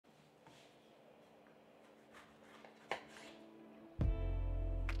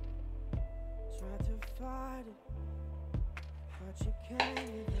but you can't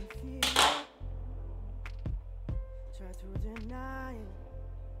even feel it. Try to deny it.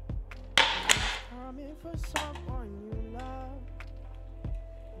 It's coming for someone you love.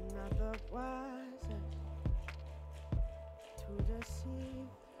 You're not the wisest to deceive.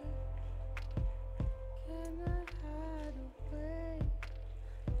 Cannot hide away,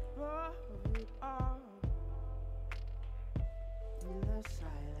 but we are in the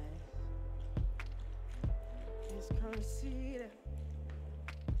silence. It's conceited,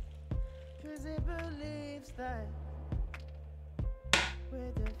 'cause it believes that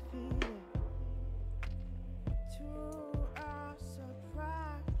we're defeated. To our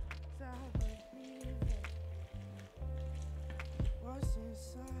surprise, I believe it. What's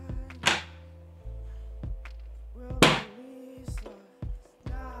inside will release us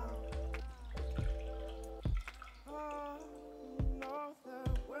now. Oh no, the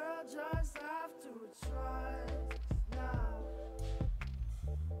world just have to trust now.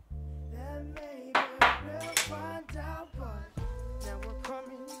 Then maybe we'll find out, but now we're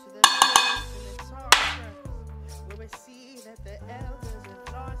coming to the place in the talk where we see that the elders have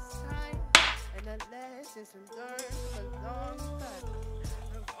lost time and the lessons we learned from a long time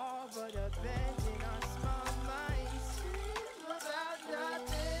have all but abandoned our small minds without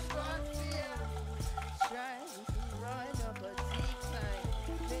nothing but fear, trying to run up a decline.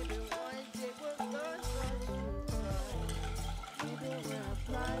 Maybe one day we'll learn the truth, but maybe we're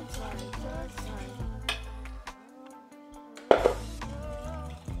blind by the sign.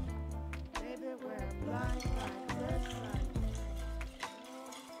 Maybe we're blind by the sign.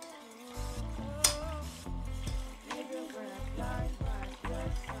 Maybe we're blind by the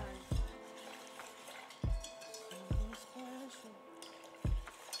sign. Something special.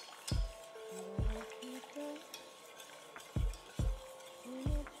 Little people in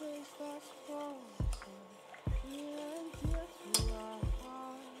a place that's frozen, near and dear to our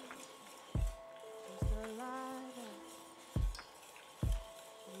hearts. Just a light up.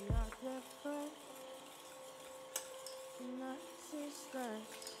 We are different, not sisters.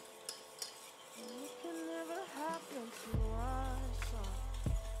 It can never happen to us. I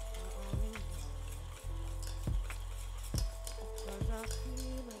only know because I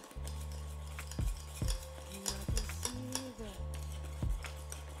feel it, and I can see that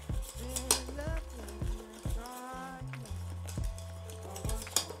I've been left in the darkness. Oh,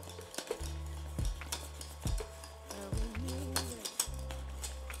 that we need it.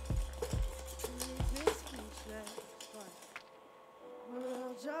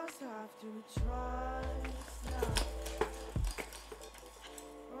 We'll just have to trust now.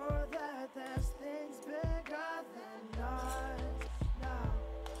 Or that there's things bigger than us now.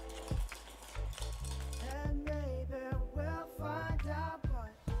 And maybe we'll find out,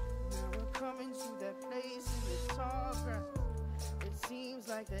 but now we're coming to that place in the tall grass. It seems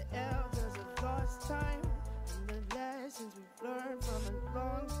like the elders have lost time, and the lessons we've learned from a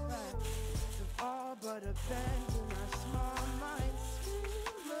long time have all but abandoned our small minds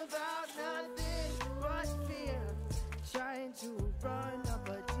without nothing but fear, trying to run up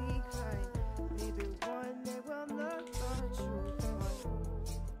a decline. Maybe one day we'll learn the truth,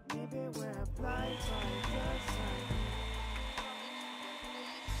 but maybe we're blind by the sign.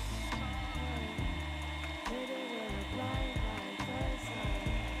 Maybe we're blind by the sign.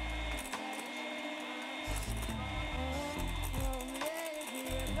 Oh, maybe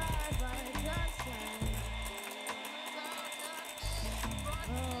we're blind by the sign.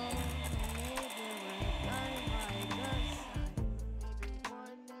 Oh, maybe we're blind by the sign. Maybe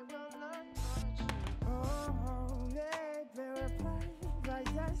one day we'll learn the truth. Oh, maybe we're blind by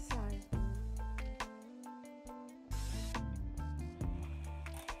the sign.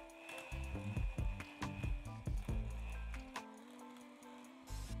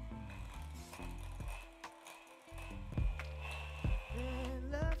 Been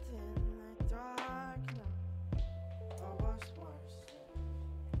left in the dark now. Or what's worse,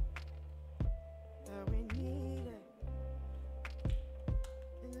 that we need it.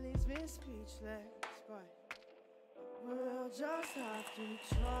 It leaves me speechless, but we'll just have to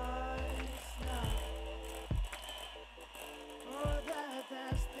trust now. Or that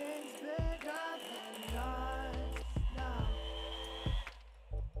there's things bigger than us now.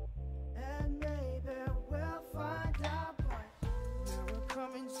 And maybe we'll find out, but now we're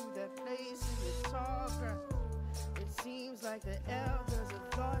coming to that place in the tall grass. It seems like the elders have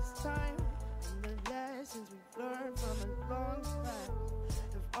lost time, and the lessons we've learned from a long time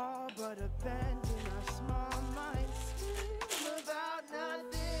have all but abandoned our small minds without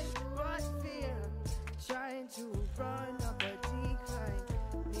nothing